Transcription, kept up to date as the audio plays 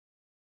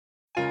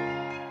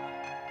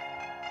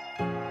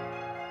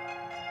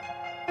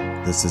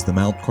This is the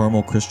Mount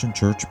Carmel Christian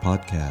Church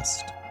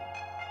podcast.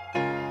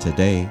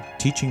 Today,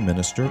 teaching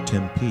minister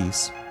Tim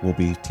Peace will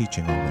be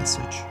teaching our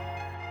message.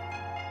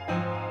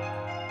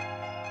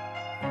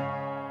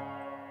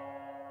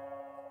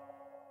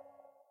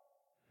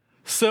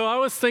 So I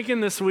was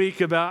thinking this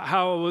week about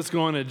how I was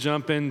going to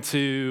jump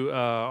into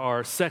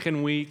our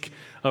second week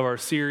of our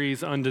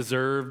series,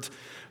 Undeserved.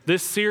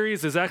 This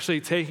series is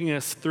actually taking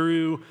us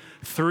through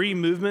three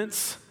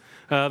movements.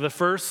 The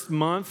first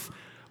month,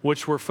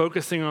 which we're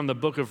focusing on the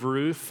book of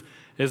Ruth,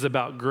 is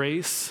about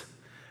grace.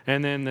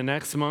 And then the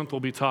next month,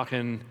 we'll be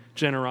talking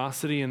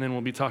generosity, and then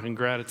we'll be talking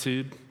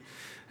gratitude.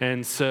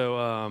 And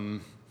so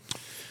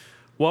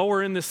while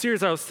we're in this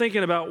series, I was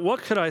thinking about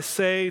what could I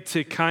say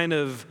to kind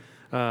of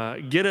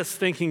get us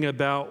thinking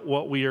about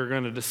what we are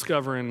going to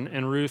discover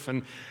in Ruth.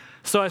 And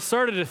so I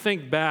started to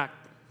think back.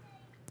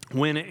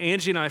 When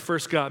Angie and I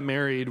first got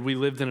married, we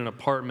lived in an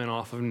apartment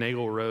off of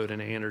Nagel Road in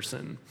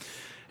Anderson.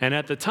 And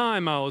at the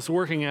time, I was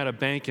working at a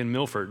bank in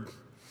Milford.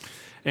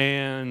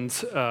 And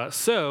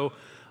so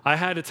I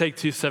had to take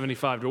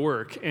 275 to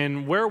work.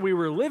 And where we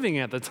were living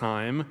at the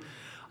time,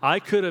 I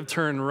could have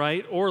turned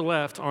right or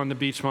left onto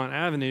Beachmont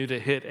Avenue to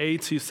hit a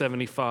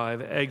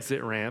 275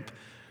 exit ramp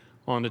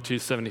onto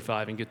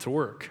 275 and get to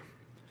work.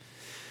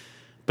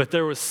 But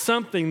there was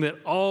something that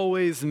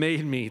always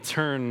made me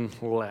turn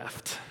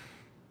left.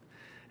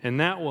 And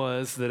that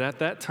was that at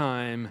that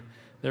time,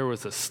 there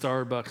was a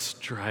Starbucks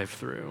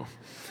drive-thru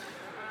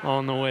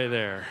on the way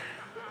there.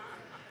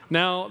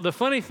 Now, the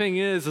funny thing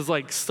is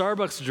like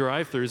Starbucks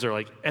drive-thrus are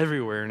like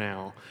everywhere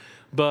now.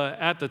 But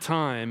at the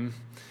time,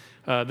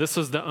 this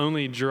was the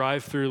only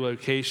drive-thru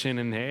location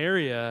in the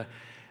area.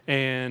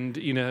 And,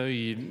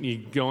 you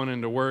going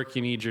into work,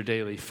 you need your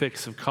daily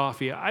fix of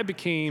coffee. I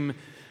became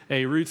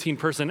a routine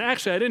person.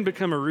 Actually, I didn't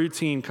become a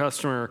routine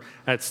customer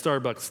at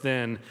Starbucks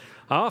then.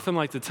 I often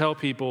like to tell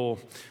people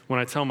when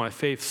I tell my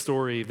faith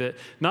story that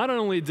not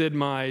only did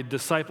my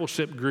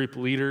discipleship group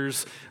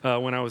leaders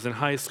when I was in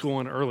high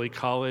school and early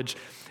college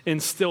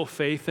instill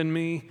faith in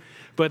me,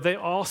 but they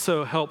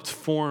also helped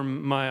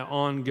form my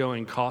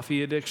ongoing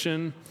coffee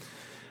addiction,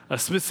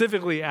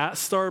 specifically at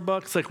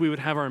Starbucks. Like we would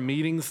have our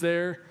meetings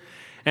there.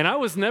 And I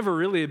was never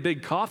really a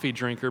big coffee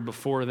drinker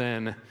before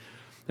then.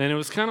 And it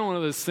was kind of one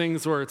of those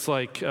things where it's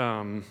like,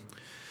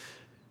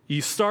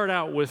 you start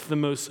out with the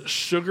most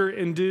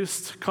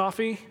sugar-induced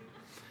coffee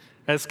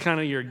as kind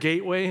of your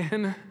gateway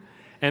in,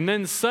 and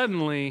then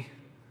suddenly,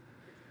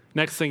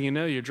 next thing you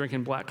know, you're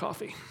drinking black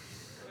coffee.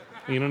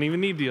 You don't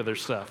even need the other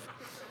stuff.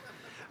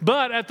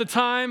 But at the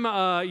time,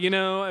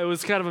 it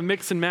was kind of a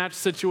mix and match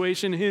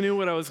situation. Who knew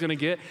what I was going to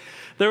get?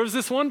 There was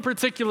this one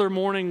particular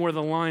morning where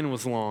the line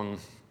was long,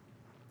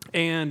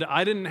 and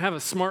I didn't have a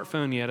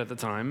smartphone yet at the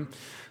time,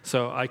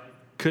 so I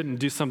couldn't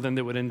do something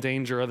that would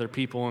endanger other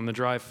people on the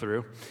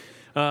drive-thru.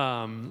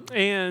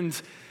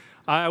 And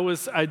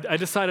I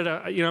decided,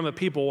 I'm a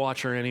people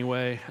watcher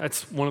anyway.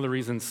 That's one of the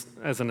reasons,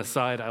 as an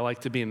aside, I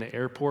like to be in the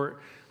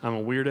airport. I'm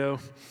a weirdo.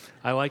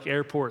 I like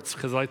airports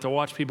because I like to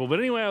watch people. But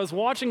anyway, I was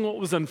watching what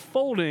was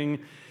unfolding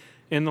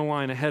in the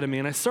line ahead of me,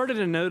 and I started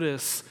to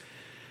notice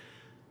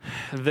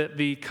that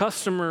the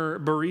customer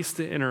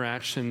barista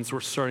interactions were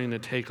starting to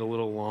take a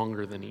little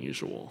longer than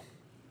usual.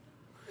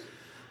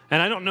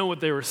 And I don't know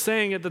what they were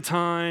saying at the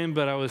time,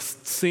 but I was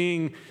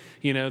seeing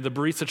the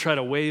barista try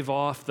to wave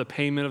off the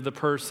payment of the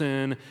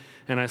person,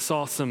 and I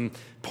saw some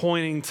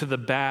pointing to the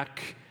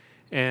back,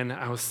 and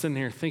I was sitting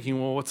here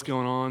thinking, well, what's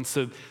going on?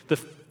 So the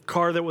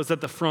car that was at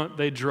the front,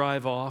 they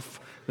drive off.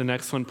 The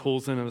next one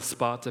pulls into the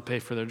spot to pay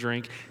for their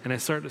drink, and I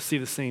start to see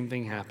the same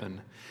thing happen.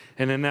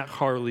 And then that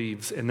car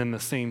leaves, and then the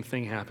same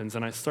thing happens,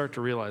 and I start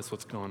to realize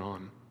what's going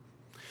on.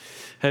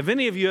 Have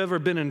any of you ever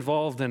been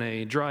involved in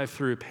a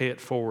drive-through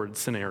pay-it-forward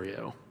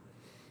scenario?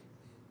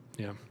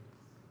 Yeah.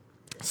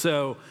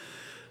 So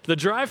the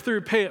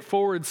drive-through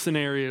pay-it-forward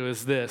scenario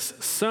is this.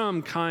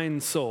 Some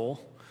kind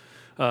soul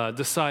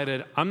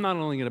decided, I'm not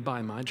only going to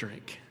buy my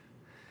drink,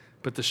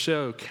 but to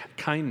show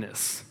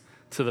kindness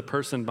to the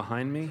person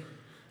behind me,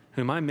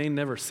 whom I may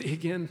never see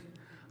again,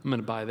 I'm going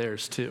to buy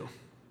theirs too.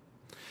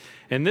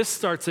 And this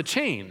starts a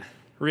chain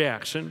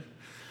reaction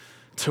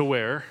to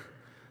where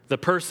the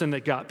person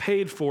that got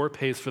paid for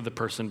pays for the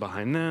person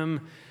behind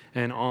them,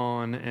 and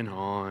on and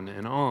on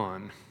and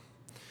on.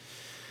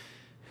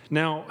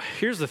 Now,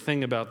 here's the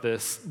thing about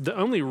this. The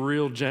only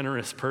real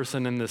generous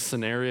person in this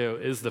scenario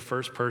is the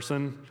first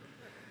person,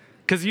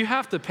 because you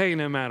have to pay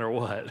no matter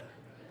what.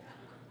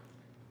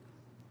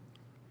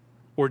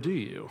 Or do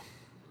you?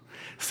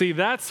 See,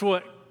 that's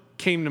what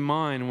came to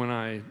mind when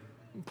I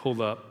pulled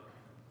up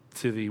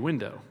to the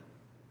window.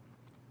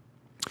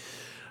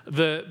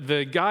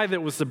 The guy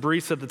that was the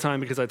barista at the time,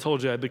 because I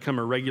told you I'd become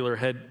a regular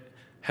had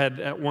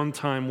at one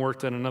time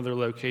worked at another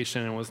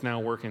location and was now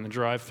working the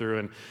drive-thru.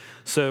 And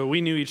so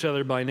we knew each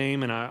other by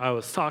name, and I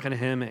was talking to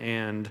him,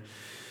 and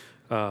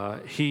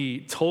he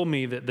told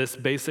me that this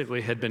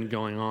basically had been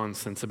going on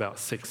since about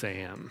 6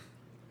 a.m.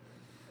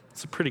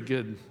 It's a pretty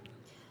good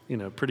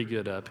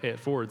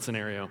pay-it-forward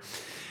scenario.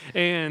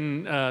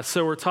 And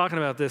so we're talking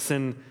about this,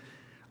 and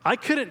I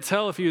couldn't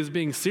tell if he was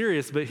being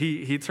serious, but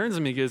he turns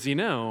to me and goes,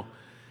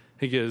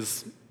 he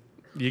goes,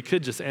 you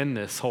could just end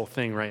this whole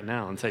thing right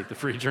now and take the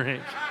free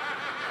drink.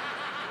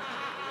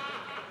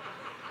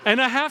 And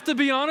I have to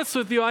be honest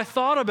with you, I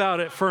thought about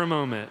it for a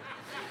moment.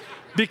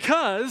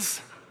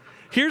 Because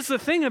here's the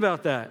thing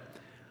about that.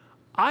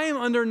 I am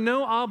under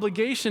no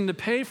obligation to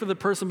pay for the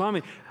person behind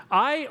me.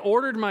 I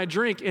ordered my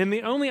drink, and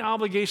the only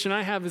obligation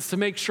I have is to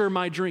make sure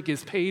my drink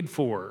is paid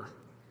for.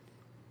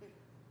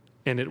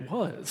 And it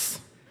was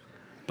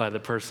by the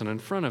person in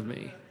front of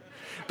me.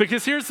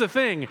 Because here's the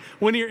thing,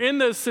 when you're in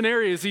those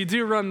scenarios, you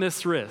do run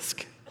this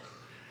risk.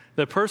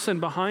 The person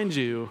behind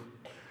you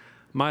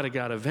might have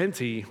got a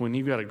venti when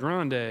you got a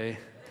grande,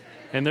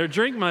 and their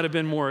drink might have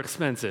been more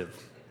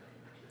expensive.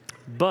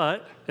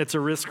 But it's a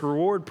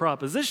risk-reward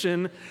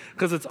proposition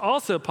because it's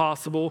also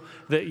possible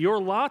that your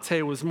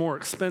latte was more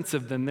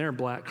expensive than their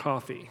black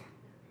coffee.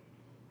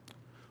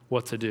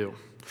 What to do?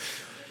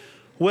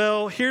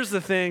 Well, here's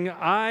the thing.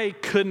 I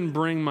couldn't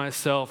bring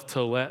myself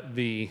to let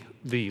the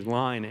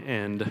line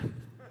end.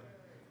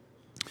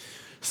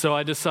 So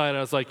I decided,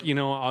 I was like,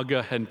 I'll go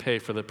ahead and pay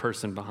for the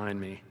person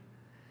behind me.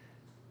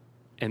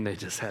 And they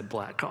just had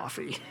black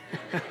coffee.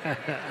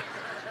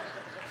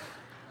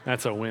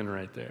 That's a win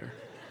right there.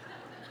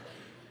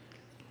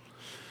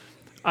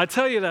 I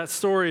tell you that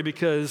story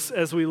because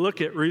as we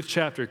look at Ruth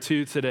chapter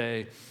 2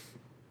 today,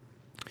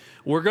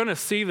 we're going to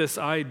see this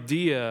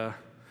idea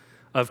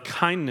of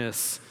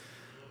kindness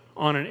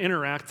on an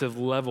interactive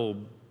level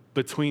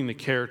between the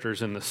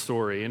characters in the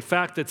story. In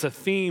fact, it's a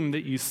theme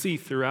that you see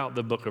throughout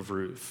the book of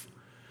Ruth.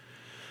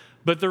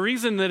 But the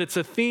reason that it's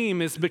a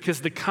theme is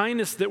because the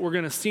kindness that we're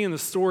going to see in the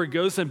story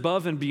goes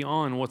above and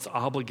beyond what's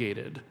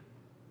obligated.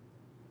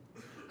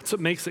 That's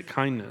what makes it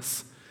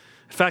kindness.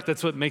 In fact,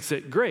 that's what makes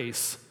it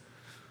grace,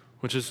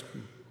 which is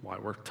why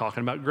we're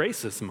talking about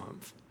grace this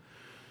month.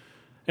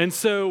 And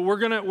so we're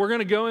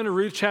gonna go into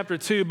Ruth chapter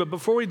 2, but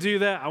before we do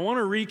that, I want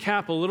to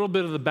recap a little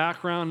bit of the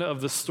background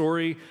of the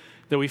story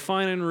that we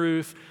find in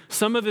Ruth.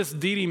 Some of this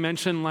Dee Dee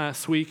mentioned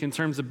last week in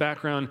terms of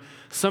background.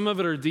 Some of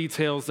it are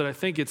details that I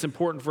think it's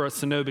important for us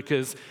to know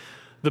because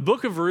the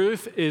book of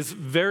Ruth is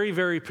very,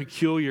 very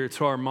peculiar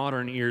to our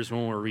modern ears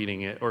when we're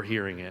reading it or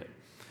hearing it.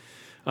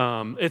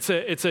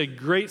 It's a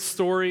great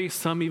story.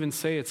 Some even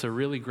say it's a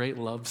really great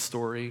love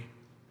story.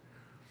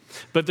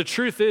 But the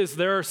truth is,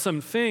 there are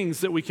some things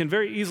that we can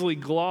very easily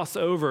gloss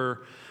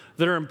over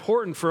that are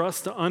important for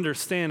us to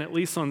understand, at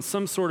least on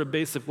some sort of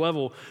basic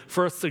level,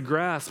 for us to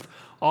grasp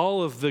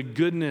all of the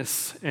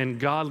goodness and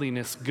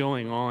godliness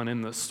going on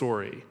in the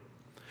story.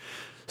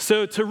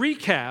 So to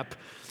recap,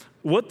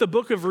 what the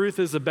book of Ruth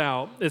is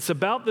about, it's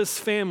about this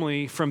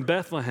family from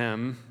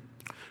Bethlehem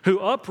who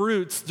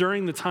uproots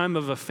during the time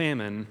of a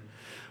famine,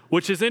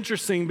 which is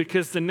interesting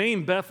because the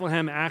name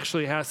Bethlehem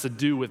actually has to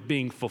do with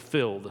being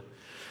fulfilled.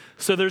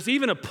 So there's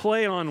even a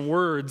play on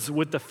words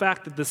with the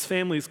fact that this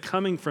family is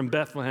coming from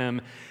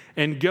Bethlehem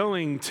and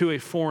going to a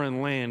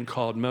foreign land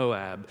called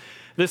Moab.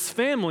 This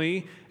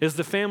family is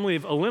the family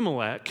of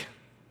Elimelech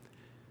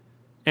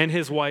and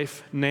his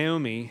wife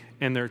Naomi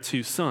and their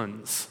 2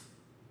 sons.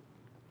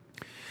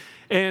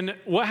 And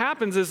what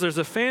happens is there's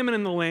a famine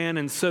in the land,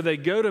 and so they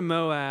go to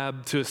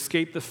Moab to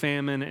escape the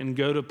famine and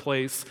go to a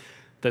place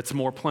that's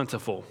more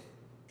plentiful.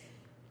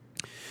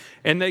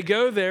 And they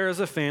go there as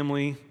a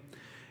family,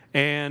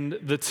 and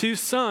the 2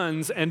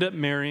 sons end up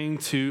marrying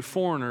 2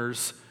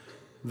 foreigners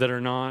that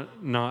are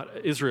not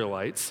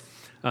Israelites,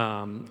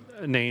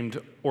 named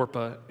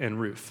Orpah and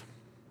Ruth,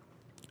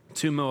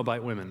 2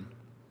 Moabite women.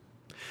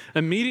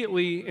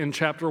 Immediately in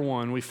chapter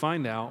 1, we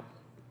find out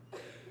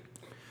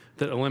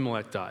that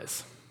Elimelech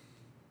dies.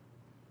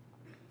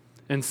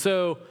 And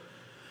so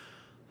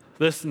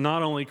this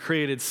not only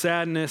created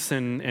sadness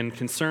and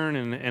concern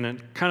and a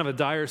kind of a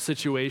dire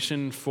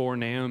situation for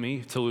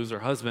Naomi to lose her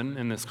husband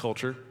in this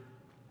culture,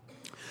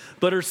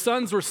 but her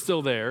sons were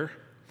still there.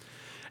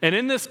 And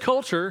in this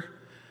culture,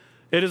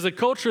 it is a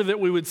culture that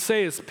we would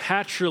say is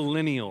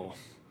patrilineal.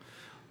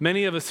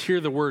 Many of us hear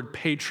the word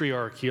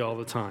patriarchy all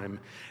the time.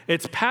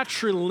 It's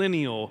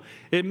patrilineal.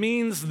 It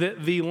means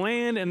that the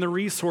land and the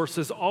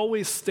resources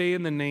always stay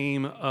in the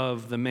name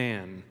of the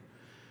man.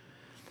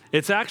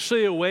 It's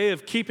actually a way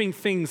of keeping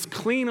things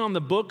clean on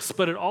the books,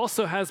 but it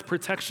also has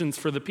protections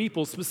for the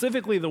people,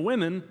 specifically the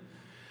women,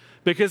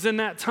 because in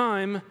that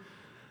time,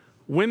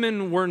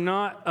 women were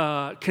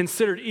not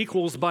considered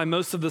equals by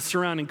most of the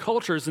surrounding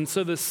cultures, and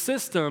so the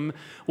system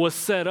was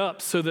set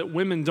up so that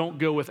women don't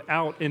go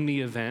without in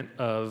the event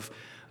of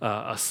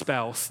a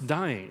spouse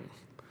dying.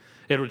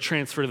 It would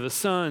transfer to the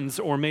sons,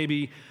 or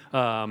maybe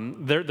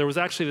there was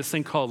actually this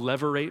thing called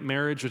levirate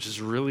marriage, which is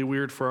really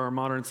weird for our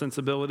modern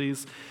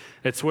sensibilities.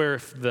 It's where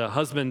if the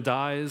husband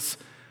dies,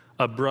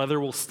 a brother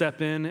will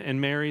step in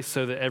and marry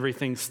so that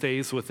everything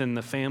stays within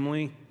the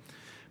family.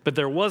 But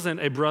there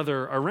wasn't a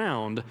brother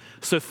around,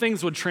 so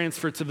things would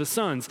transfer to the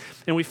sons.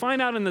 And we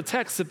find out in the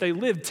text that they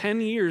lived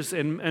 10 years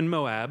in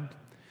Moab,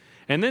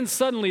 and then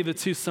suddenly the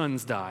 2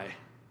 sons die.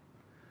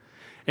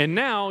 And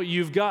now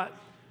you've got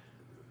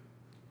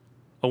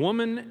a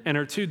woman and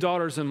her 2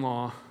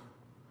 daughters-in-law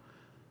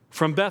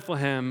from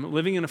Bethlehem,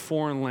 living in a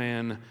foreign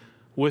land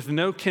with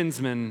no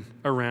kinsmen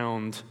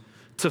around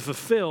to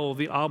fulfill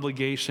the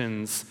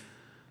obligations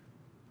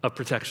of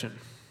protection.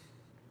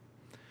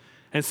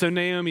 And so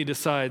Naomi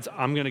decides,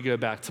 I'm going to go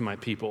back to my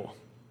people.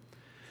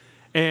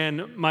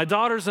 And my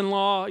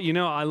daughters-in-law,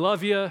 I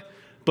love you,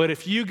 but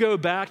if you go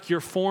back,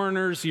 you're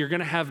foreigners, you're going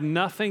to have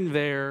nothing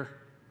there.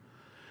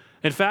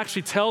 In fact,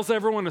 she tells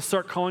everyone to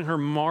start calling her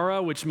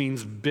Mara, which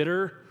means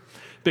bitter,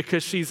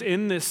 because she's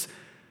in this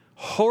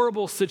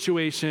horrible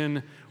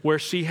situation where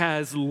she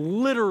has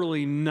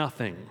literally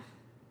nothing.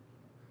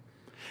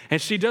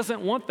 And she doesn't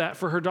want that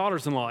for her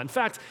daughters-in-law. In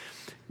fact,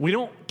 we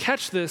don't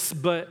catch this,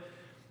 but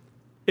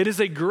it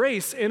is a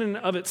grace in and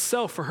of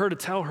itself for her to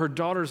tell her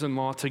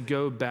daughters-in-law to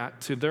go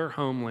back to their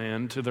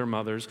homeland, to their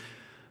mothers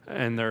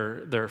and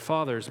their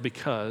fathers,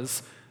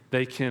 because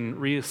they can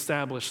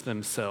reestablish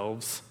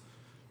themselves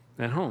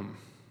at home.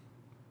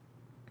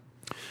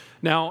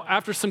 Now,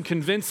 after some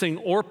convincing,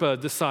 Orpah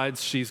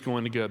decides she's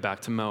going to go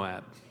back to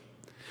Moab.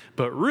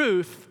 But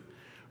Ruth,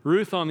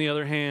 on the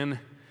other hand,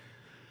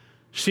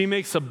 she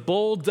makes a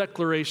bold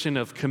declaration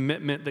of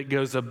commitment that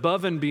goes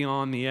above and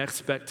beyond the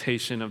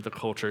expectation of the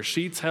culture.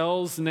 She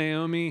tells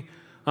Naomi,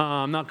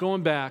 I'm not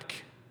going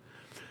back.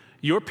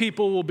 Your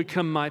people will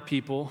become my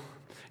people.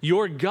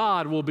 Your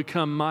God will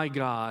become my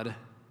God.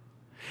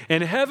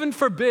 And heaven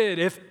forbid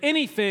if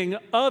anything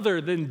other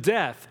than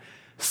death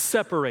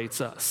separates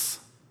us.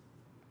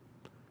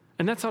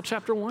 And that's how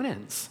chapter 1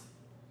 ends.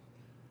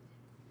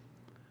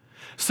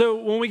 So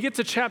when we get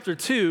to chapter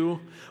 2,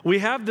 we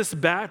have this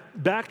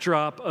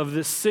backdrop of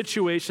this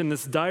situation,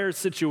 this dire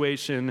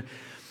situation,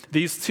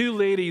 these two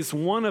ladies,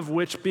 one of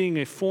which being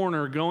a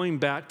foreigner going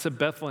back to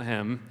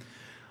Bethlehem.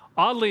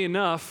 Oddly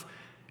enough,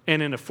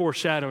 and in a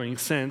foreshadowing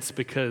sense,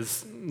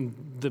 because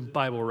the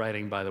Bible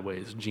writing, by the way,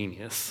 is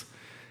genius,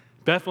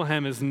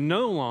 Bethlehem is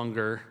no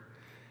longer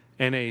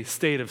in a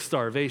state of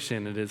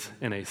starvation. It is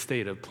in a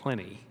state of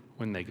plenty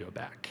when they go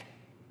back,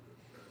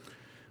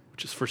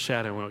 which is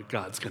foreshadowing what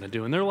God's going to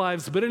do in their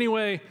lives. But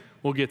anyway,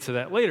 we'll get to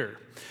that later.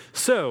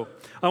 So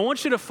I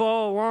want you to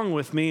follow along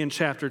with me in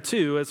chapter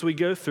 2 as we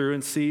go through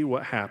and see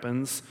what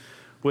happens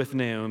with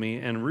Naomi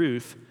and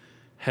Ruth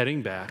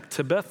heading back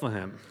to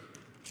Bethlehem.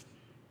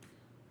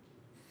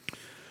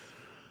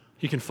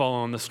 You can follow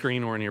on the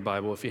screen or in your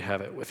Bible if you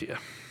have it with you.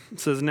 It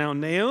says, Now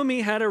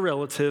Naomi had a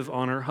relative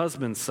on her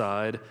husband's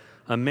side,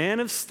 a man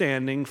of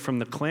standing from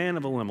the clan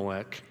of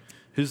Elimelech,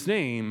 whose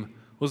name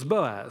was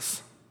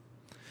Boaz.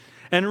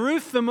 And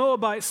Ruth the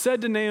Moabite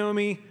said to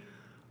Naomi,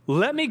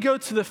 Let me go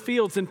to the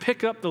fields and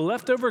pick up the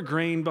leftover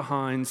grain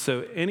behind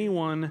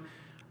anyone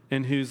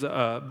in whose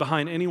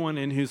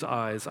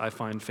eyes I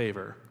find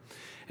favor.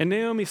 And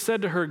Naomi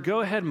said to her,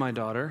 Go ahead, my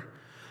daughter.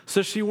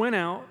 So she went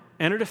out,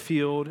 entered a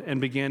field, and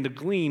began to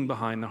glean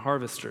behind the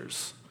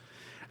harvesters.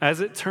 As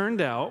it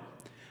turned out,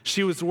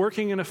 she was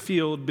working in a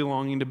field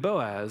belonging to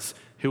Boaz,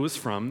 who was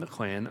from the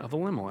clan of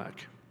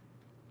Elimelech.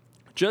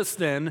 Just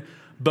then,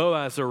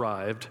 Boaz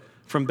arrived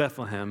from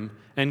Bethlehem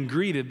and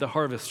greeted the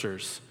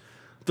harvesters.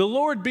 The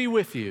Lord be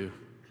with you.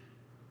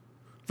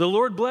 The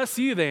Lord bless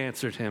you, they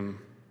answered him.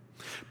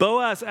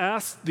 Boaz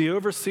asked the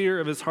overseer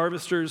of his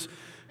harvesters,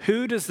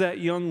 Who does that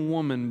young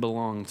woman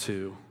belong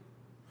to?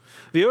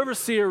 The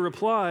overseer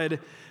replied,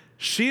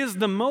 She is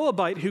the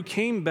Moabite who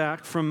came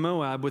back from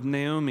Moab with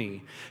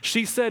Naomi.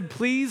 She said,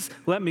 Please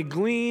let me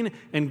glean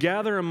and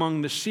gather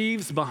among the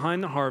sheaves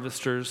behind the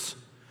harvesters.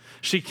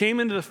 She came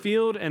into the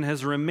field and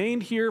has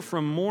remained here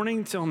from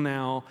morning till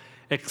now,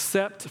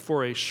 except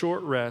for a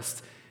short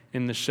rest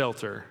in the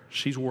shelter.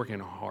 She's working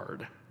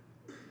hard.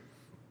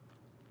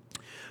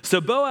 So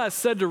Boaz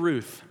said to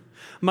Ruth,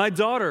 My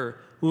daughter,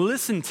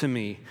 listen to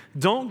me.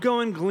 Don't go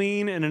and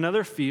glean in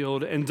another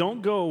field, and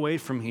don't go away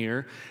from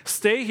here.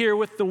 Stay here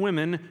with the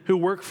women who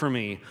work for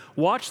me.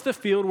 Watch the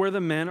field where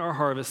the men are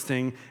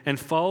harvesting, and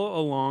follow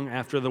along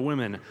after the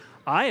women.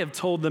 I have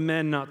told the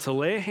men not to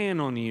lay a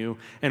hand on you,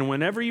 and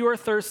whenever you are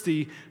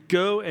thirsty,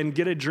 go and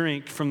get a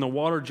drink from the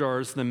water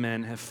jars the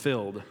men have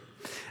filled.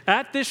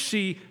 At this,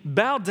 she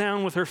bowed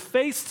down with her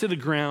face to the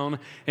ground,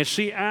 and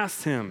she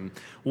asked him,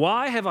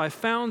 Why have I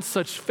found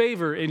such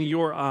favor in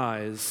your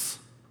eyes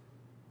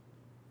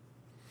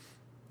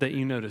that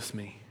you notice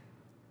me,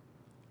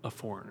 a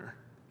foreigner?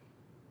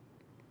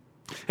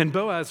 And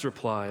Boaz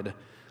replied,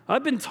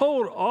 I've been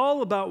told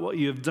all about what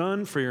you have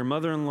done for your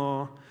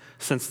mother-in-law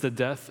since the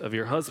death of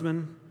your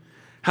husband,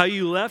 how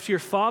you left your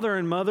father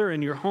and mother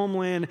and your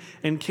homeland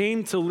and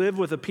came to live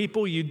with a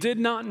people you did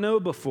not know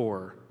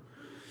before.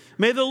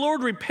 May the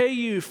Lord repay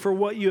you for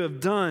what you have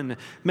done.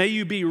 May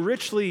you be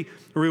richly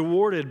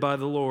rewarded by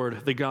the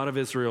Lord, the God of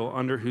Israel,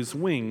 under whose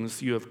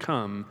wings you have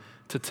come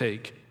to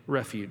take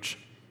refuge.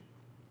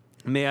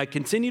 May I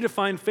continue to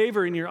find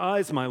favor in your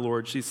eyes, my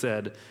Lord, she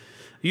said.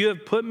 You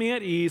have put me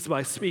at ease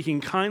by speaking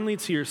kindly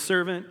to your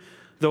servant,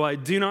 though I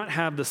do not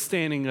have the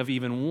standing of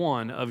even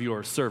one of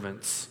your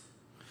servants.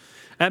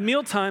 At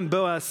mealtime,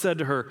 Boaz said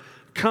to her,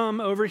 Come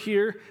over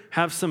here,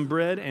 have some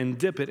bread, and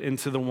dip it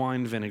into the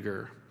wine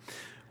vinegar.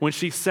 When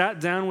she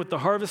sat down with the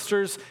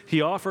harvesters,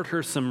 he offered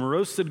her some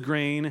roasted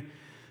grain.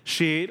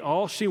 She ate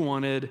all she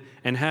wanted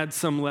and had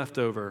some left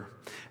over.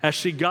 As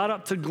she got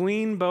up to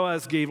glean,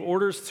 Boaz gave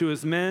orders to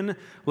his men,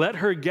 "Let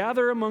her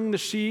gather among the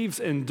sheaves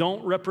and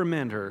don't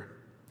reprimand her.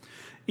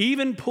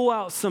 Even pull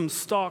out some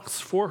stalks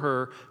for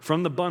her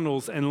from the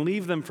bundles and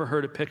leave them for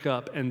her to pick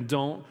up, and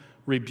don't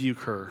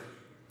rebuke her."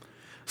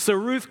 So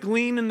Ruth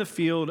gleaned in the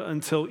field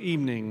until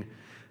evening.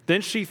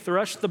 Then she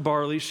threshed the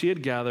barley she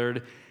had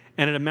gathered,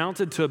 and it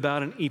amounted to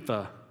about an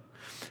ephah.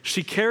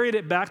 She carried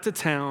it back to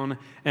town,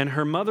 and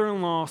her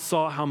mother-in-law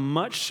saw how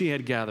much she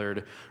had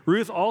gathered.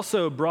 Ruth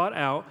also brought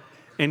out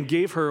and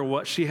gave her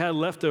what she had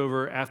left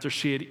over after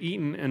she had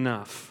eaten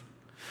enough.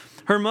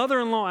 Her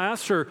mother-in-law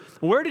asked her,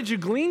 "Where did you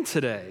glean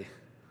today?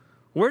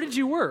 Where did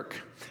you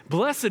work?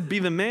 Blessed be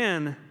the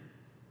man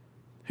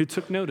who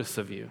took notice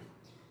of you."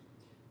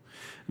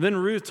 Then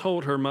Ruth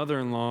told her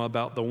mother-in-law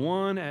about the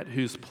one at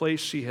whose place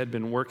she had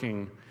been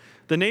working.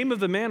 "The name of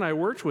the man I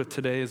worked with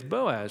today is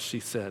Boaz," she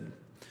said.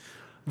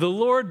 "The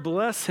Lord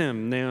bless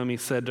him," Naomi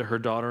said to her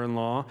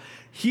daughter-in-law.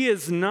 "He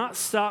has not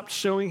stopped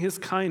showing his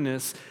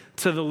kindness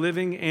to the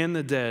living and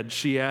the dead."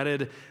 She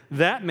added,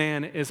 "That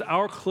man is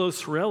our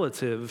close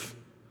relative.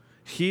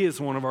 He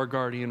is one of our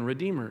guardian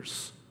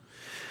redeemers."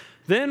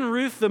 Then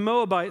Ruth the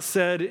Moabite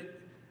said,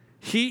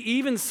 "He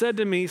even said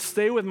to me,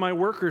 'Stay with my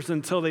workers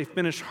until they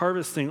finish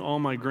harvesting all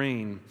my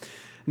grain.'"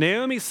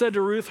 Naomi said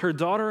to Ruth, her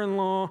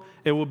daughter-in-law,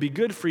 "It will be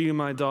good for you,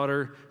 my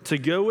daughter, to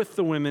go with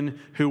the women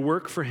who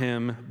work for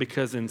him,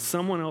 because in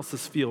someone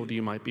else's field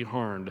you might be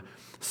harmed."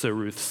 So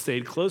Ruth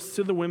stayed close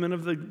to the women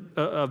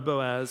of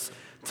Boaz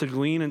to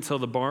glean until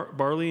the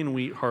barley and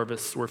wheat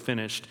harvests were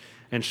finished,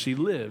 and she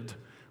lived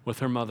with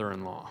her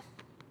mother-in-law.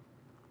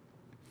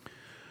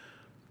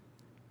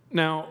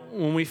 Now,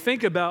 when we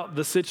think about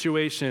the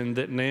situation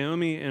that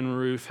Naomi and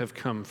Ruth have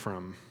come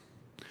from,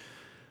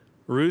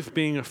 Ruth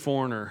being a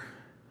foreigner,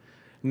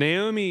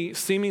 Naomi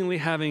seemingly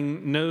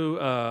having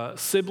no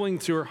sibling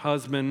to her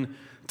husband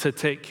to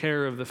take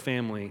care of the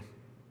family,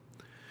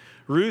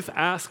 Ruth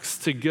asks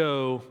to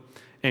go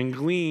and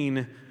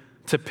glean,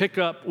 to pick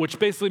up, which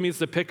basically means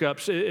to pick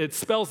up. It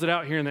spells it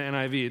out here in the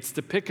NIV. It's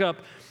to pick up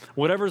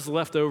whatever's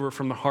left over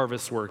from the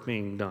harvest work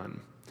being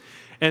done.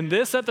 And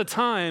this at the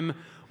time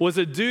was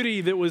a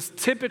duty that was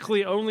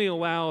typically only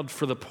allowed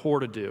for the poor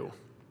to do.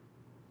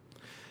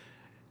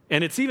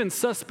 And it's even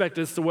suspect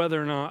as to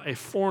whether or not a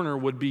foreigner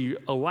would be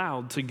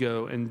allowed to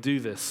go and do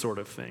this sort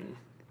of thing.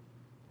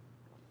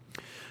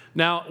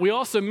 Now, we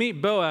also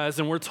meet Boaz,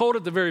 and we're told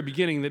at the very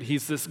beginning that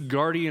he's this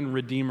guardian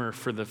redeemer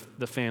for the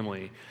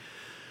family.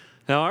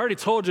 Now, I already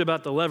told you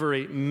about the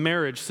levirate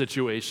marriage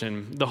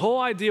situation. The whole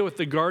idea with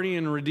the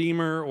guardian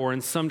redeemer, or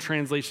in some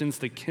translations,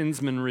 the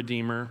kinsman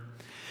redeemer,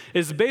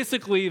 is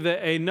basically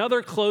that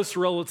another close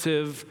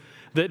relative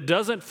that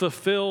doesn't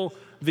fulfill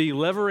the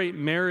levirate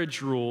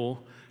marriage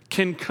rule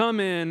can come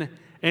in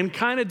and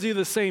kind of do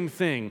the same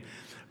thing.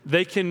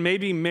 They can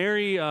maybe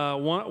marry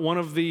one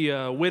of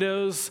the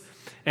widows,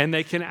 and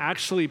they can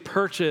actually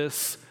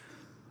purchase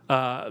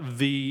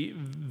the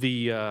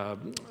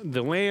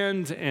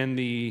land and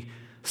the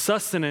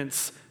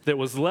sustenance that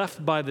was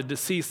left by the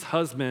deceased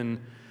husband,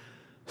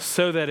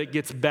 so that it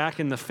gets back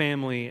in the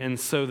family and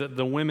so that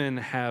the women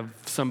have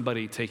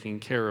somebody taking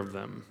care of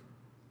them.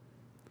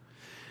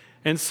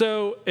 And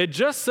so it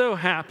just so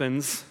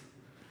happens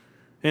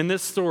in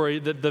this story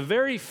that the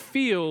very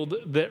field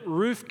that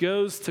Ruth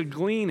goes to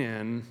glean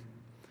in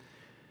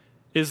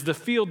is the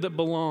field that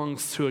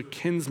belongs to a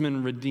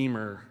kinsman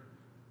redeemer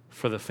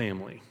for the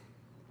family.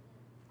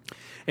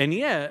 And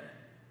yet,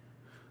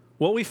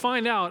 what we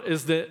find out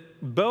is that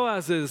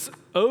Boaz's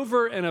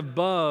over and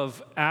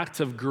above act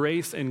of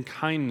grace and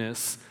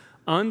kindness,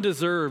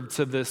 undeserved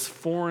to this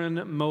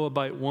foreign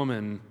Moabite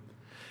woman,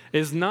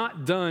 is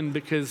not done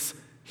because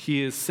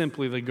he is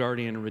simply the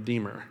guardian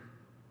redeemer.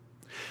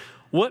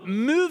 What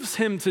moves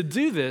him to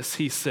do this,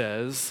 he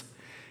says,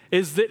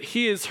 is that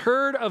he has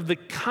heard of the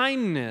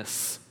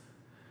kindness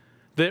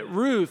that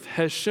Ruth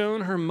has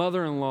shown her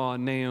mother-in-law,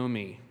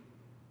 Naomi.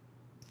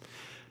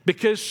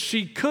 Because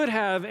she could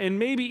have, and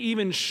maybe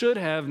even should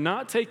have,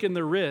 not taken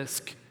the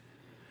risk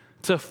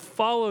to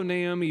follow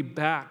Naomi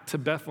back to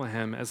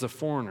Bethlehem as a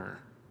foreigner.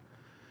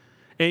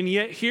 And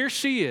yet here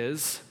she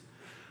is,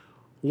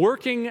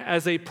 working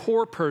as a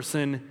poor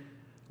person,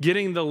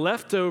 getting the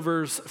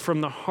leftovers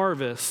from the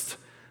harvest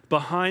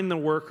behind the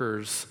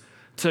workers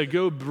to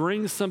go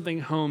bring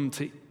something home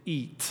to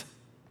eat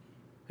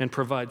and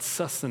provide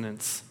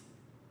sustenance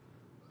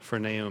for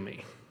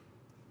Naomi.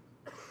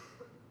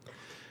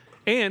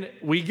 And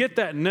we get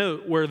that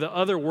note where the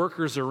other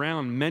workers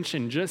around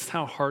mention just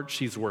how hard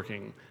she's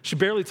working. She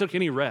barely took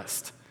any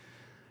rest.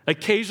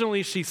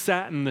 Occasionally she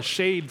sat in the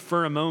shade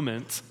for a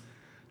moment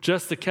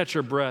just to catch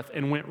her breath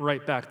and went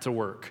right back to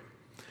work.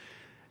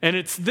 And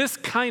it's this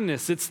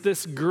kindness, it's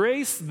this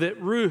grace that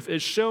Ruth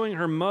is showing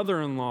her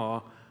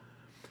mother-in-law,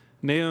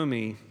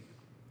 Naomi,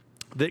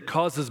 that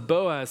causes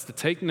Boaz to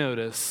take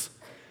notice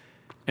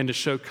and to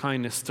show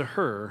kindness to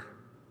her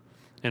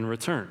in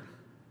return.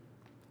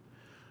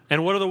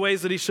 And what are the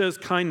ways that he shows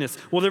kindness?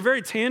 Well, they're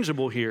very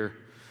tangible here.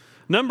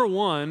 Number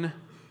one,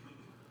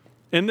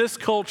 in this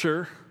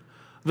culture,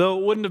 though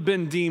it wouldn't have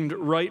been deemed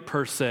right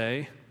per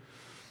se,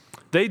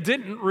 they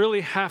didn't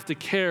really have to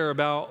care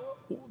about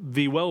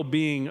the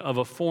well-being of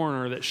a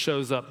foreigner that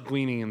shows up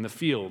gleaning in the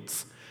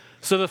fields.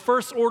 So the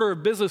first order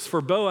of business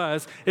for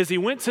Boaz is he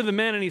went to the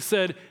men and he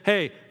said,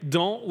 hey,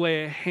 don't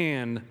lay a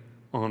hand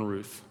on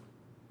Ruth.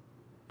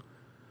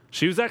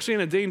 She was actually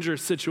in a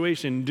dangerous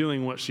situation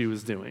doing what she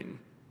was doing.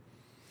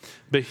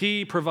 But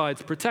he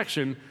provides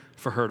protection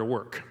for her to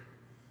work.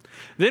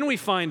 Then we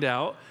find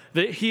out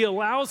that he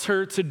allows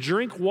her to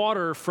drink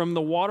water from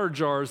the water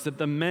jars that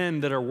the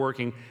men that are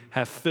working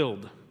have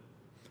filled.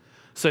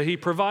 So he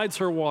provides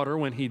her water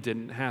when he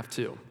didn't have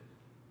to.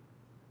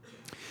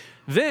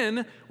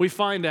 Then we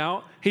find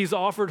out he's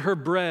offered her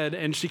bread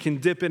and she can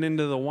dip it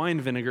into the wine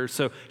vinegar.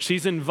 So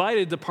she's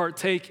invited to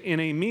partake in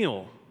a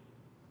meal.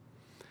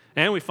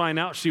 And we find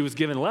out she was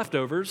given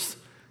leftovers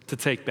to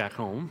take back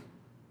home.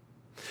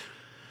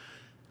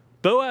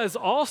 Boaz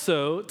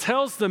also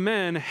tells the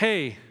men,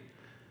 hey,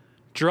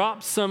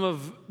 drop some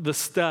of the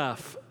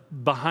stuff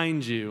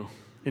behind you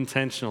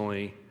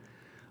intentionally.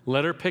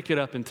 Let her pick it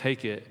up and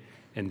take it,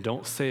 and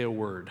don't say a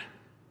word.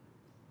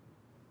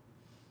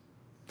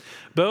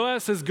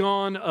 Boaz has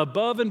gone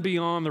above and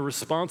beyond the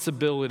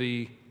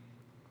responsibility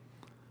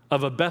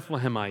of a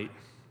Bethlehemite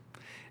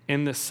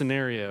in this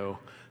scenario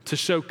to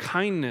show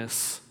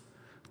kindness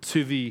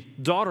to the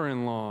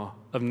daughter-in-law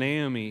of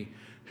Naomi,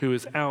 who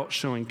is out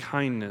showing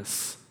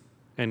kindness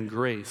and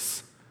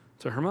grace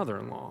to her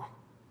mother-in-law.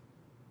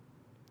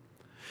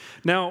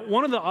 Now,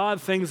 one of the odd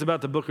things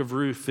about the book of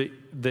Ruth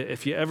that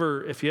if you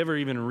ever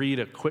even read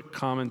a quick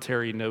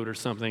commentary note or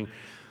something,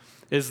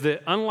 is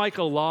that unlike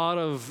a lot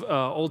of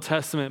Old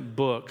Testament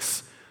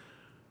books,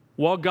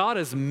 while God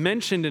is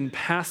mentioned in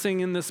passing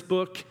in this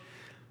book,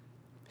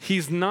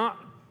 he's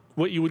not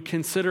what you would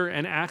consider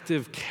an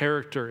active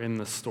character in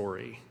the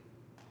story.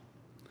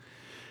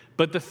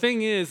 But the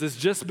thing is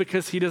just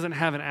because he doesn't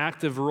have an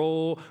active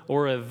role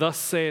or a thus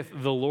saith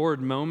the Lord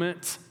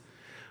moment,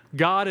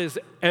 God is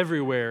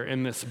everywhere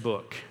in this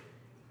book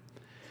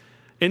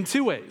in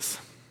two ways.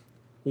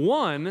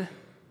 One,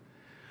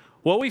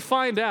 what we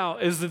find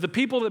out is that the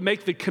people that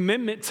make the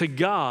commitment to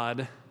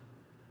God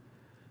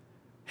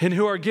and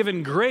who are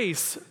given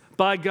grace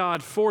by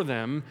God for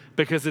them,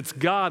 because it's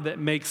God that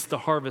makes the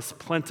harvest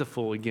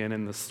plentiful again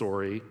in the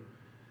story,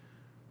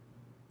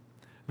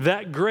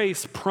 that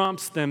grace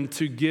prompts them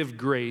to give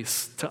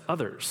grace to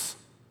others,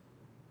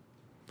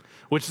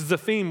 which is the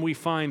theme we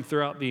find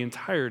throughout the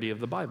entirety of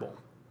the Bible.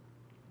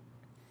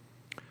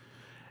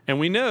 And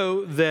we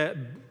know that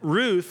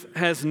Ruth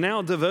has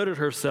now devoted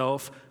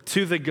herself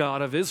to the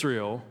God of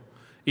Israel,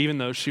 even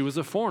though she was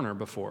a foreigner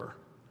before.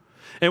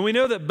 And we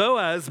know that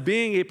Boaz,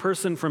 being a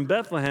person from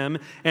Bethlehem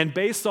and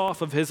based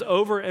off of his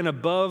over and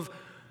above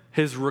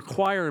his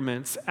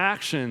requirements,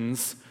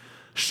 actions,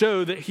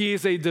 show that he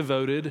is a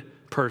devoted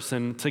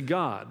person to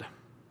God.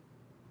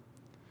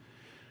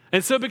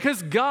 And so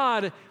because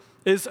God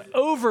is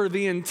over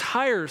the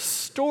entire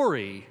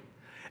story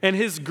and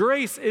his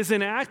grace is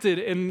enacted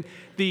in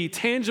the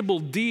tangible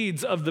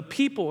deeds of the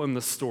people in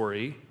the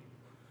story,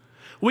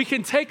 we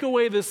can take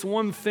away this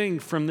one thing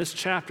from this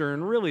chapter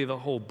and really the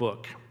whole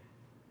book.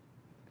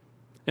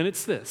 And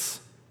it's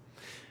this: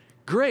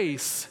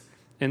 grace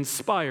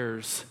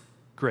inspires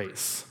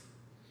grace.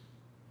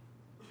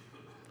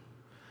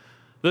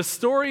 The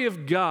story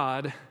of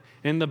God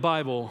in the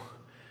Bible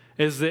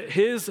is that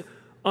his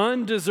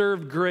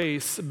undeserved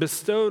grace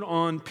bestowed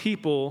on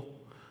people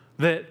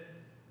that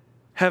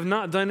have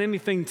not done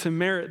anything to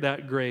merit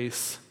that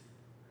grace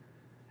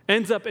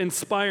ends up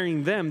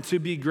inspiring them to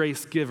be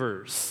grace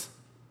givers.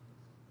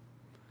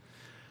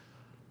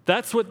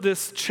 That's what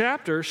this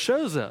chapter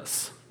shows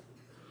us.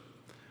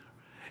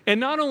 And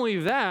not only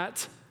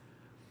that,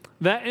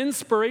 that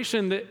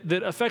inspiration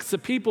that affects the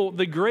people,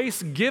 the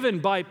grace given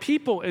by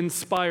people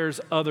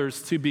inspires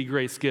others to be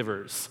grace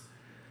givers.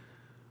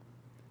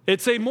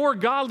 It's a more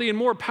godly and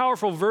more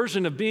powerful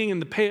version of being in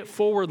the pay it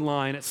forward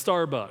line at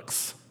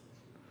Starbucks.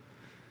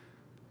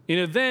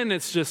 Then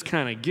it's just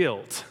kind of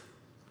guilt.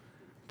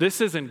 This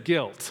isn't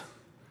guilt.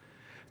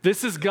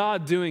 This is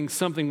God doing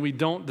something we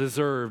don't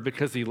deserve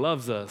because he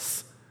loves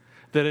us,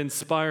 that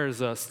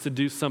inspires us to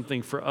do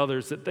something for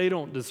others that they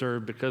don't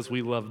deserve because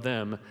we love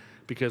them,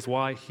 because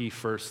why? He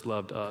first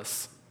loved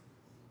us.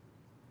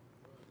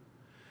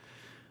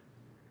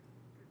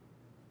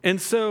 And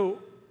so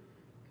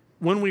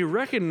when we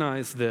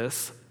recognize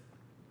this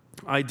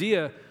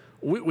idea,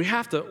 we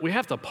have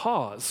to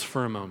pause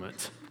for a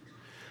moment.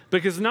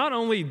 Because not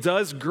only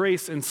does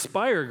grace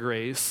inspire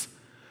grace,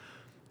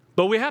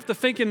 but we have to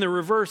think in the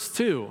reverse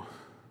too.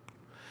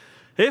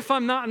 If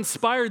I'm not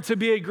inspired to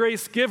be a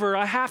grace giver,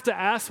 I have to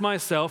ask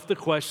myself the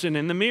question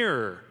in the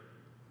mirror.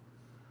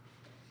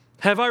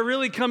 Have I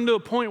really come to a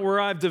point where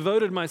I've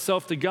devoted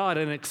myself to God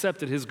and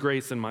accepted his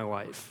grace in my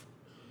life?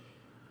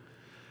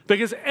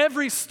 Because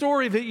every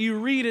story that you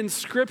read in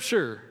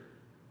Scripture,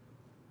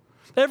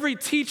 every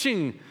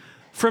teaching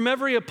from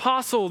every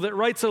apostle that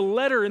writes a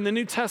letter in the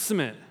New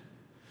Testament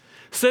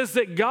says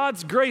that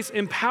God's grace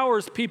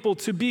empowers people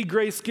to be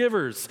grace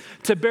givers,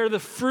 to bear the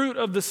fruit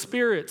of the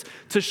Spirit,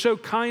 to show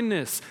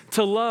kindness,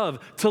 to love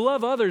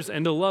others,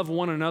 and to love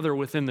one another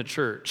within the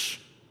church.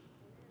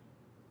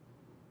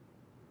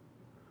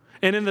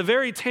 And in the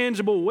very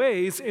tangible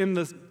ways in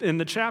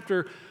the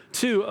chapter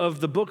 2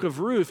 of the book of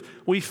Ruth,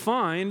 we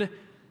find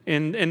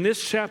in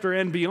this chapter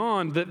and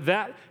beyond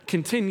that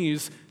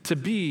continues to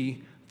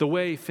be the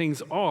way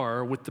things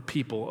are with the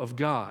people of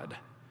God.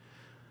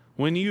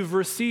 When you've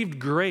received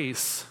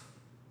grace,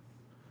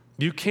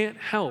 you can't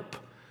help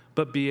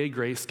but be a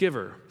grace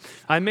giver.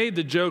 I made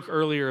the joke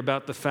earlier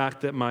about the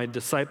fact that my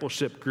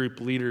discipleship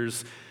group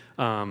leaders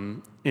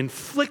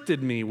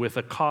inflicted me with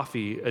a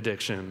coffee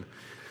addiction.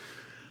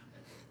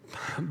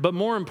 But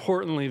more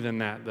importantly than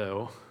that,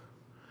 though,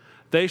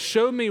 they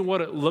showed me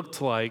what it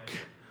looked like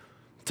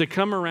to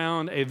come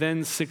around a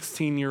then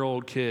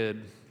 16-year-old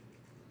kid,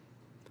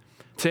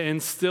 to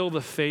instill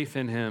the faith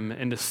in him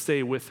and to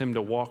stay with him,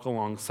 to walk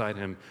alongside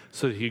him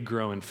so that he'd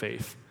grow in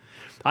faith.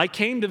 I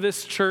came to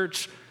this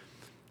church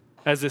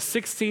as a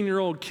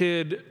 16-year-old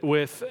kid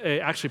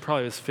actually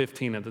probably was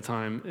 15 at the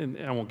time, and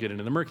I won't get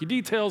into the murky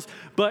details,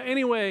 but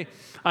anyway,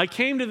 I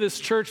came to this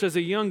church as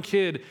a young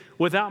kid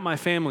without my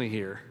family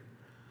here.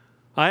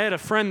 I had a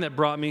friend that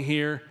brought me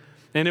here,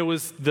 and it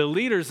was the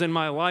leaders in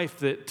my life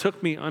that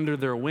took me under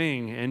their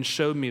wing and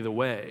showed me the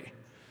way.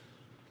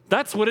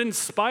 That's what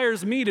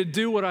inspires me to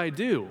do what I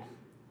do.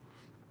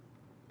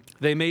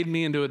 They made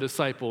me into a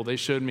disciple. They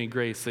showed me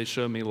grace. They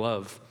showed me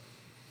love.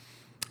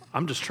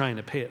 I'm just trying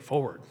to pay it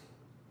forward.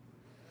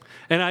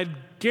 And I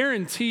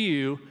guarantee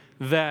you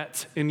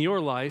that in your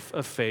life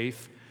of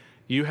faith,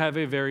 you have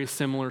a very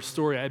similar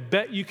story. I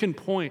bet you can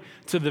point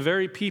to the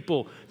very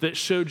people that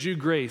showed you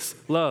grace,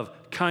 love,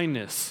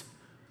 kindness,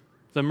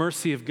 the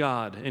mercy of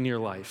God in your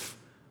life.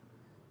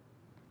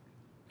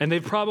 And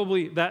they've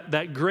probably,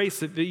 that grace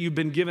that you've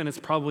been given has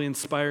probably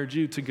inspired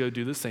you to go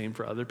do the same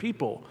for other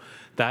people.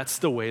 That's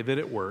the way that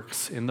it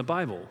works in the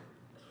Bible.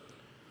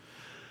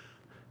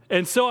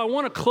 And so I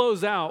want to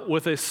close out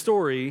with a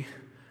story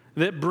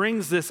that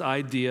brings this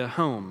idea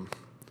home.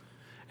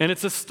 And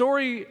it's a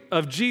story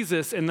of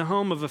Jesus in the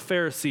home of a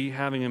Pharisee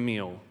having a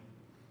meal.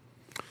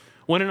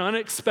 When an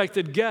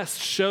unexpected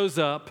guest shows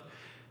up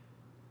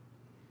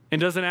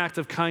and does an act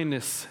of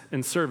kindness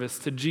and service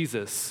to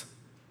Jesus,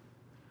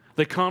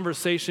 the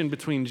conversation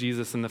between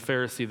Jesus and the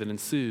Pharisee that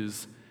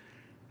ensues,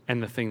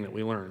 and the thing that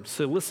we learn.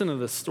 So listen to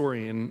this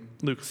story in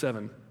Luke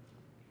 7,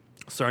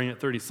 starting at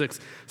 36.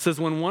 It says,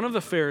 when one of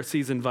the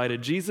Pharisees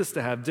invited Jesus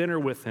to have dinner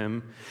with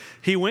him,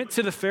 he went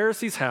to the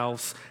Pharisee's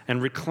house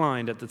and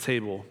reclined at the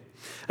table.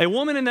 A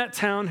woman in that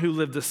town who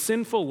lived a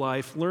sinful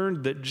life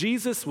learned that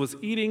Jesus was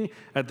eating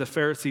at the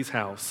Pharisee's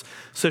house.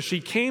 So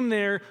she came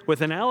there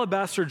with an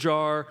alabaster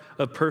jar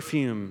of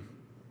perfume.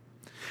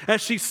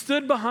 As she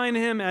stood behind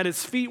him at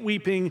his feet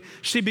weeping,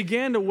 she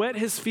began to wet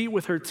his feet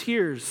with her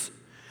tears.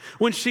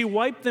 When she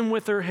wiped them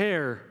with her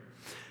hair,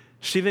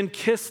 she then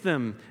kissed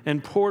them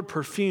and poured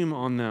perfume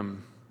on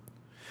them.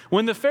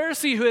 When the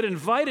Pharisee who had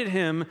invited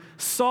him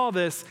saw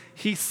this,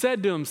 he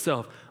said to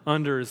himself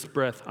under his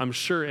breath, I'm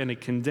sure in a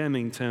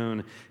condemning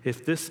tone,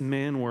 if this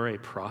man were a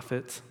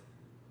prophet,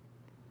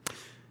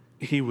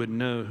 he would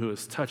know who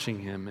is touching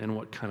him and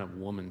what kind of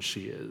woman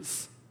she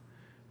is,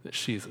 that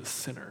she is a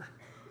sinner.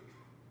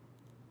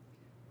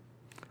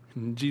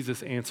 And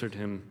Jesus answered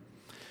him,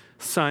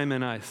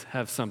 Simon, I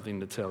have something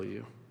to tell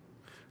you.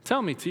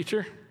 Tell me,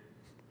 teacher,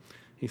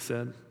 he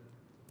said.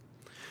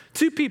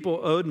 2 people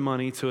owed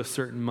money to a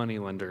certain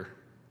moneylender.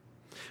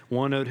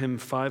 One owed him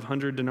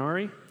 500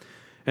 denarii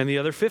and the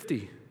other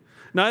 50.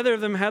 Neither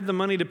of them had the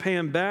money to pay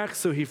him back,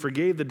 so he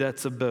forgave the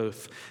debts of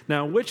both.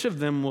 Now, which of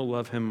them will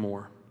love him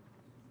more?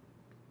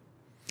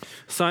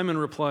 Simon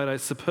replied, I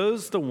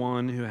suppose the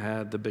one who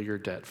had the bigger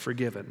debt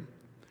forgiven.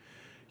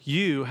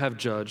 You have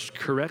judged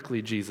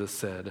correctly, Jesus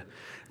said.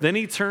 Then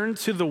he turned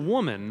to the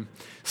woman,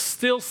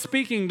 still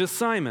speaking to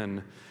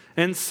Simon,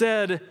 and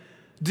said,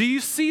 do you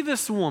see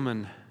this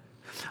woman?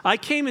 I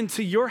came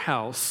into your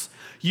house.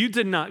 You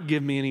did not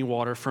give me any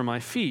water for my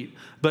feet,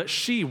 but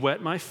she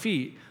wet my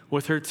feet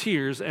with her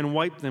tears and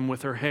wiped them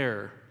with her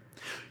hair.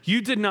 You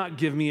did not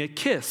give me a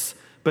kiss,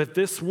 but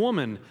this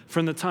woman,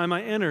 from the time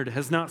I entered,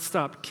 has not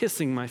stopped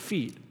kissing my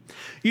feet.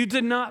 You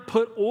did not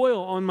put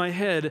oil on my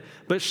head,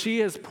 but she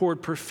has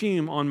poured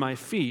perfume on my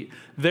feet.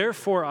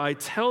 Therefore, I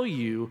tell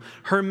you,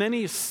 her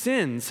many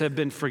sins have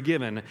been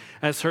forgiven,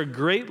 as her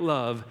great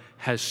love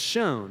has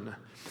shown.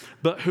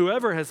 But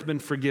whoever has been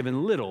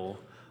forgiven little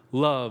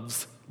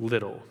loves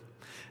little.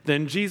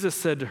 Then Jesus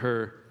said to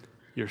her,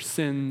 your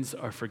sins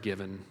are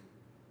forgiven.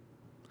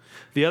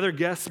 The other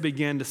guests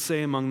began to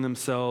say among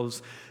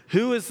themselves,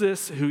 who is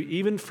this who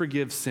even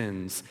forgives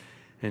sins?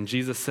 And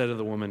Jesus said to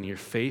the woman, your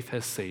faith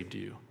has saved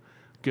you.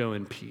 Go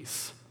in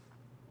peace.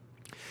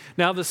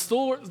 Now, the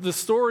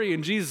story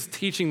in Jesus'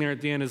 teaching there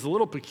at the end is a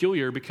little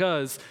peculiar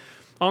because,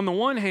 on the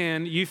one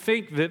hand, you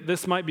think that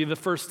this might be the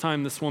first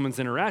time this woman's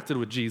interacted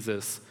with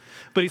Jesus,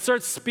 but he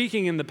starts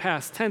speaking in the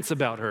past tense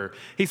about her.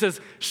 He says,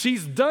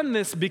 she's done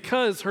this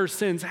because her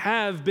sins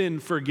have been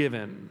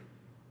forgiven.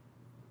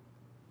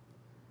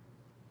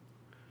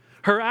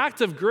 Her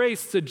act of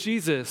grace to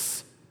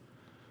Jesus,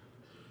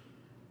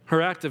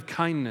 her act of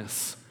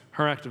kindness,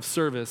 her act of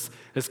service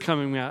is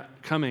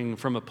coming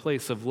from a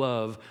place of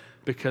love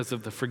because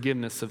of the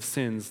forgiveness of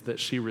sins that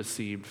she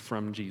received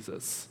from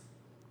Jesus.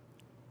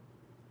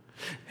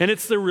 And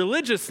it's the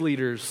religious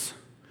leaders,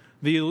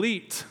 the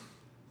elite,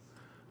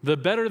 the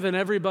better than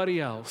everybody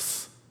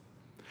else,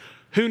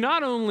 who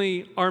not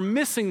only are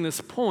missing this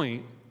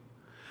point,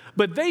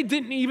 but they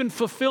didn't even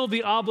fulfill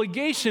the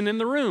obligation in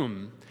the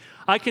room.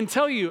 I can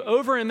tell you,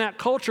 over in that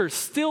culture,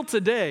 still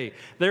today,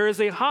 there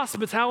is a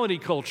hospitality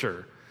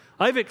culture.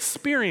 I've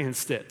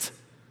experienced it.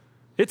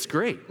 It's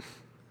great.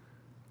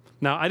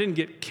 Now, I didn't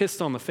get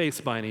kissed on the face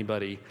by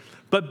anybody,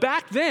 but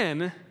back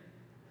then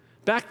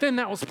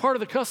that was part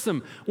of the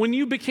custom. When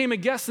you became a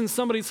guest in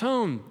somebody's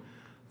home,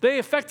 they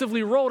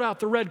effectively rolled out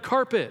the red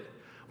carpet,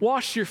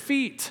 washed your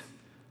feet,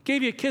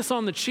 gave you a kiss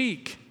on the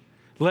cheek,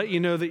 let you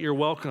know that you're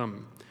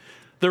welcome.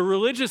 The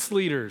religious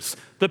leaders,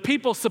 the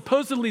people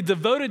supposedly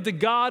devoted to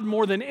God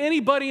more than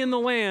anybody in the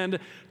land,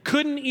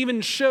 couldn't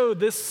even show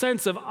this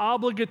sense of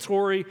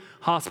obligatory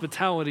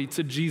hospitality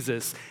to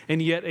Jesus.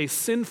 And yet a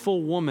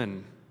sinful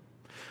woman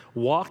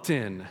walked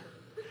in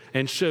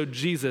and showed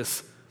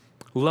Jesus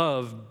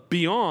love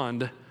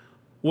beyond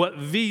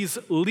what these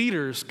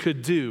leaders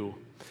could do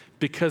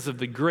because of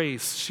the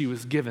grace she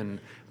was given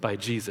by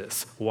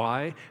Jesus.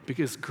 Why?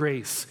 Because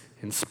grace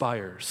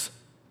inspires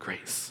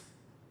grace.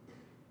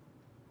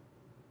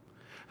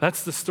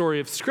 That's the story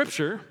of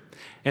Scripture,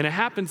 and it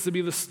happens to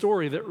be the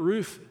story that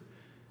Ruth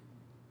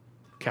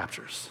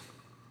captures.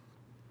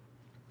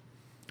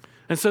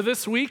 And so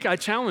this week, I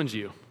challenge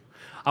you.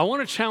 I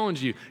want to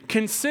challenge you.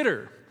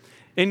 Consider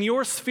in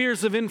your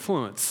spheres of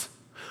influence,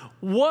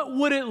 what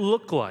would it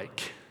look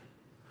like?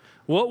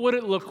 What would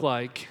it look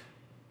like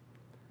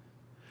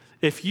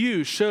if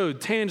you showed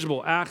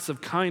tangible acts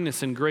of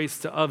kindness and grace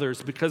to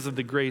others because of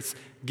the grace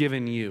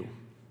given you?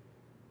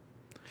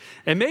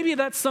 And maybe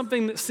that's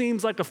something that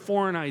seems like a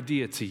foreign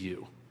idea to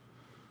you.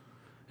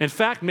 In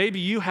fact, maybe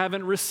you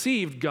haven't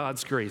received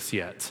God's grace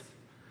yet.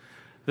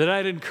 That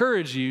I'd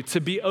encourage you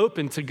to be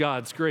open to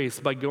God's grace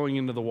by going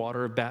into the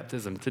water of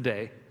baptism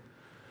today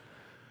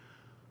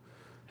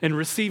and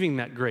receiving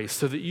that grace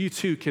so that you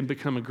too can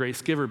become a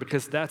grace giver,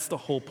 because that's the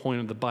whole point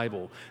of the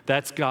Bible.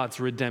 That's God's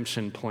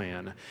redemption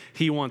plan.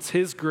 He wants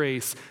His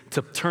grace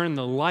to turn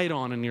the light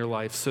on in your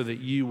life so that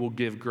you will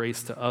give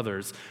grace to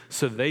others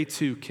so they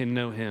too can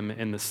know Him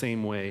in the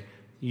same way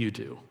you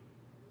do.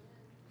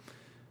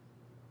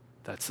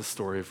 That's the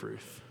story of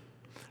Ruth.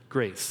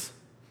 Grace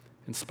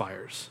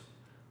inspires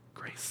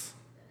grace.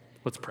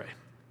 Let's pray.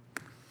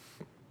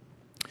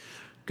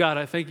 God,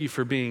 I thank you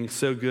for being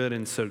so good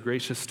and so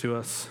gracious to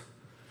us.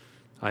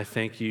 I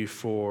thank you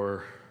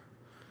so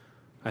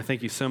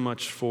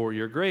much for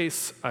your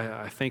grace.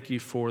 I thank you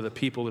for the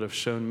people that have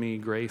shown me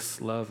grace,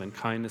 love, and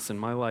kindness in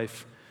my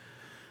life.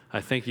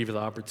 I thank you for the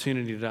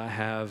opportunity that I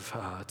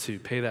have to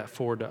pay that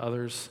forward to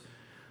others.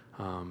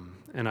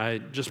 And I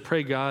just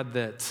pray, God,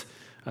 that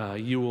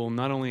you will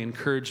not only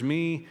encourage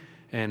me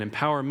and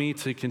empower me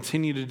to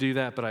continue to do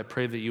that, but I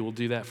pray that you will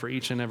do that for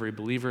each and every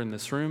believer in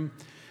this room.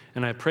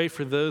 And I pray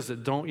for those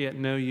that don't yet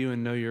know you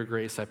and know your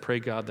grace. I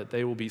pray, God, that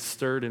they will be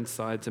stirred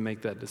inside to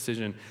make that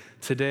decision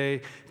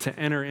today to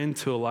enter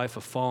into a life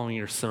of following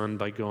your Son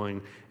by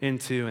going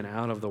into and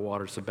out of the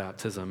waters of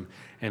baptism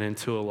and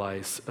into a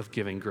life of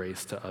giving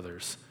grace to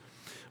others.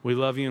 We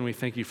love you and we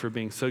thank you for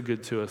being so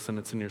good to us, and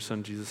it's in your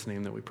Son, Jesus'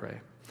 name, that we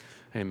pray.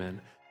 Amen.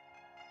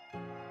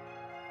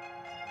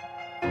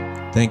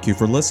 Thank you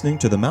for listening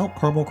to the Mount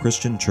Carmel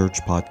Christian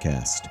Church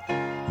podcast.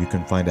 You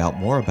can find out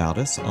more about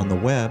us on the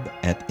web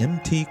at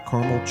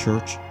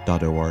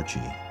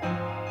mtcarmelchurch.org.